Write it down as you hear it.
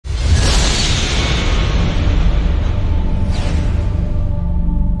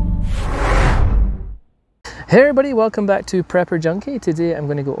Hey everybody, welcome back to Prepper Junkie. Today I'm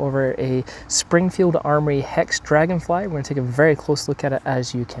going to go over a Springfield Armory HEX Dragonfly. We're going to take a very close look at it,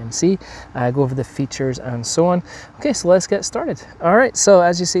 as you can see, go over the features and so on. Okay, so let's get started. Alright, so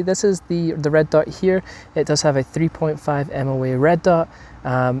as you see, this is the red dot here. It does have a 3.5 MOA red dot.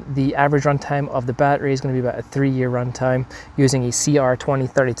 The average runtime of the battery is going to be about a 3-year runtime using a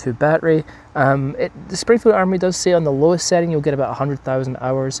CR2032 battery. The Springfield Armory does say on the lowest setting you'll get about 100,000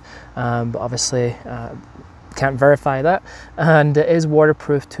 hours, but obviously can't verify that, and it is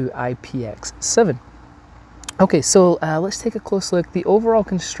waterproof to IPX7. Okay, so let's take a close look. The overall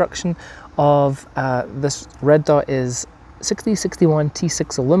construction of this red dot is 6061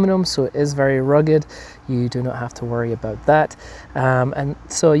 T6 aluminum, so it is very rugged. You do not have to worry about that. And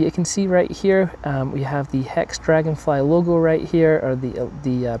so you can see right here, we have the HEX Dragonfly logo right here, or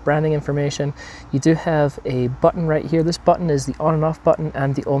the branding information. You do have a button right here. This button is the on and off button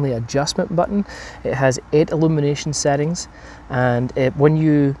and the only adjustment button. It has 8 illumination settings, and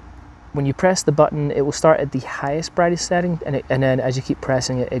when you press the button, it will start at the highest brightest setting, and then as you keep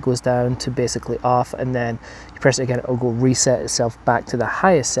pressing it, it goes down to basically off, and then you press it again, it will go reset itself back to the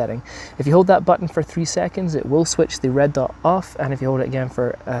highest setting. If you hold that button for 3 seconds, it will switch the red dot off, and if you hold it again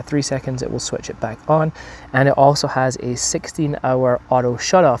for 3 seconds, it will switch it back on. And it also has a 16-hour auto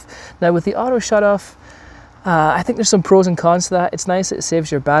shut-off. Now with the auto shut-off, I think there's some pros and cons to that. It's nice that it saves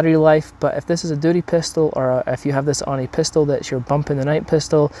your battery life, but if this is a duty pistol, or if you have this on a pistol that's your bump in the night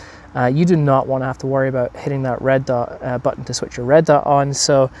pistol, you do not want to have to worry about hitting that red dot button to switch your red dot on.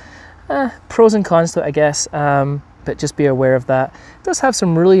 So pros and cons to it, I guess, but just be aware of that. It does have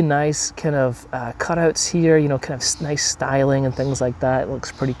some really nice kind of cutouts here, you know, kind of nice styling and things like that. It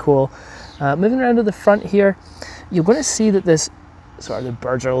looks pretty cool. Moving around to the front here, you're going to see that this, sorry, the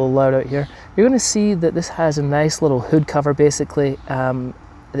birds are a little loud out here. You're going to see that this has a nice little hood cover, basically,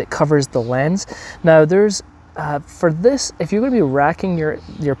 that covers the lens. Now there's, for this, if you're going to be racking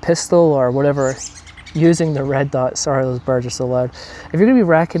your pistol or whatever using the red dot, sorry those birds are so loud. If you're going to be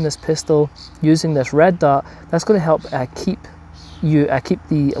racking this pistol using this red dot, that's going to help keep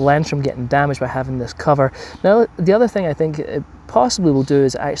the lens from getting damaged by having this cover. Now the other thing I think it possibly will do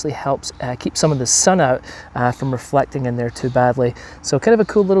is actually helps keep some of the sun out from reflecting in there too badly. So kind of a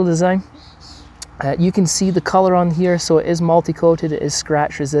cool little design. You can see the color on here, so it is multi-coated, it is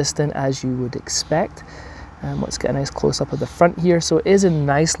scratch resistant as you would expect. Let's get a nice close-up of the front here. So it is a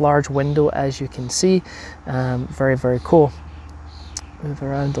nice large window, as you can see. Very, very cool. Move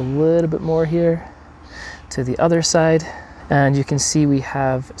around a little bit more here to the other side. And you can see we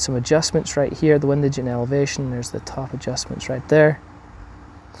have some adjustments right here, the windage and elevation. There's the top adjustments right there.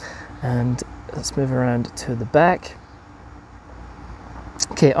 And let's move around to the back.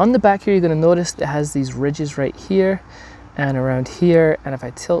 Okay, on the back here, you're going to notice it has these ridges right here and around here, and if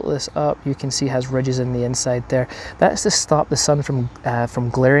I tilt this up, you can see it has ridges in the inside there. That's to stop the sun from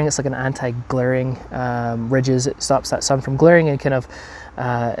glaring. It's like an anti-glaring ridges. It stops that sun from glaring and kind of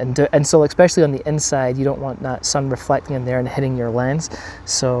and so especially on the inside, you don't want that sun reflecting in there and hitting your lens.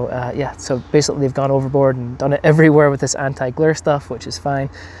 So yeah, so basically they've gone overboard and done it everywhere with this anti-glare stuff, which is fine.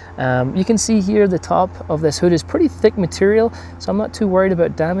 You can see here the top of this hood is pretty thick material, so I'm not too worried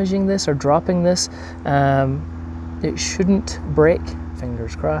about damaging this or dropping this. It shouldn't break,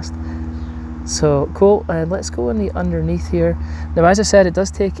 fingers crossed. So cool, and let's go in the underneath here. Now, as I said, it does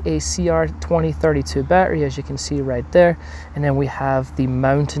take a CR2032 battery, as you can see right there, and then we have the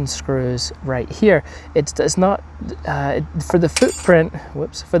mounting screws right here. It's not for the footprint.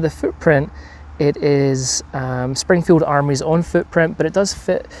 Whoops, for the footprint, it is Springfield Armory's own footprint, but it does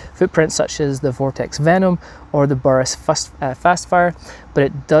fit footprints such as the Vortex Venom or the Burris Fastfire, but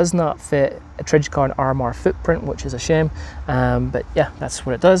it does not fit a Trijicon Armor footprint, which is a shame. But yeah, that's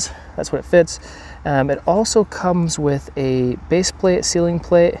what it does. That's what it fits. It also comes with a base plate, ceiling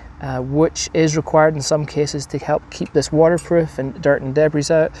plate, which is required in some cases to help keep this waterproof and dirt and debris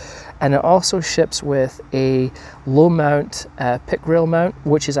out. And it also ships with a low mount pick rail mount,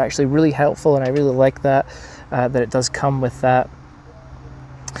 which is actually really helpful, and I really like that, that it does come with that.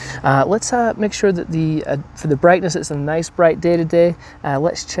 Let's make sure that for the brightness, it's a nice bright day today.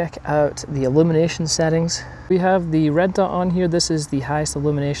 Let's check out the illumination settings. We have the red dot on here. This is the highest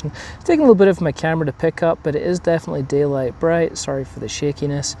illumination. It's taking a little bit of my camera to pick up, but it is definitely daylight bright. Sorry for the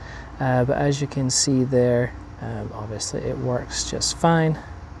shakiness, but as you can see there, obviously it works just fine.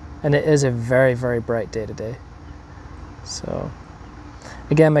 And it is a very, very bright day today. So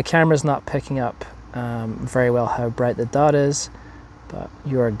again, my camera's not picking up very well how bright the dot is, but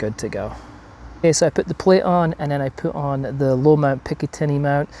you are good to go. Okay, so I put the plate on, and then I put on the low mount Picatinny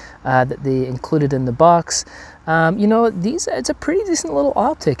mount that they included in the box. You know, it's a pretty decent little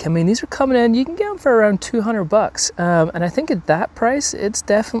optic. I mean, these are coming in, you can get them for around 200 bucks. And I think at that price, it's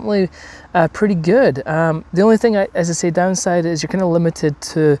definitely pretty good. The only thing, as I say, downside is you're kind of limited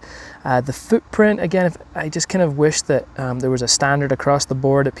to the footprint. Again, if I just kind of wish that there was a standard across the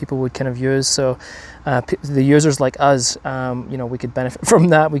board that people would kind of use. So the users like us, you know, we could benefit from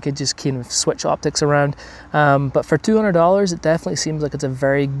that. We could just kind of switch optics around. But for $200, it definitely seems like it's a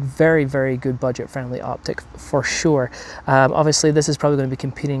very, very, very good budget-friendly optic for sure. Obviously, this is probably going to be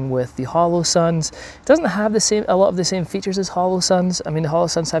competing with the HoloSuns. It doesn't have a lot of the same features as HoloSuns. I mean, the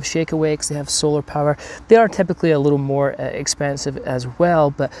HoloSuns have shake awakes, they have solar power. They are typically a little more expensive as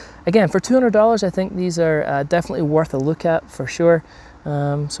well. But again, for $200, I think these are definitely worth a look at for sure.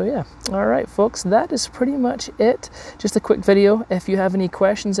 So yeah, all right folks, that is pretty much it. Just a quick video. If you have any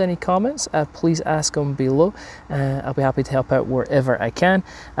questions, any comments, please ask them below. I'll be happy to help out wherever I can.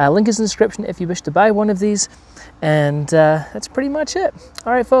 Link is in the description if you wish to buy one of these, and that's pretty much it.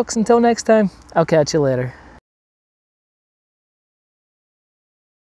 All right folks, until next time, I'll catch you later.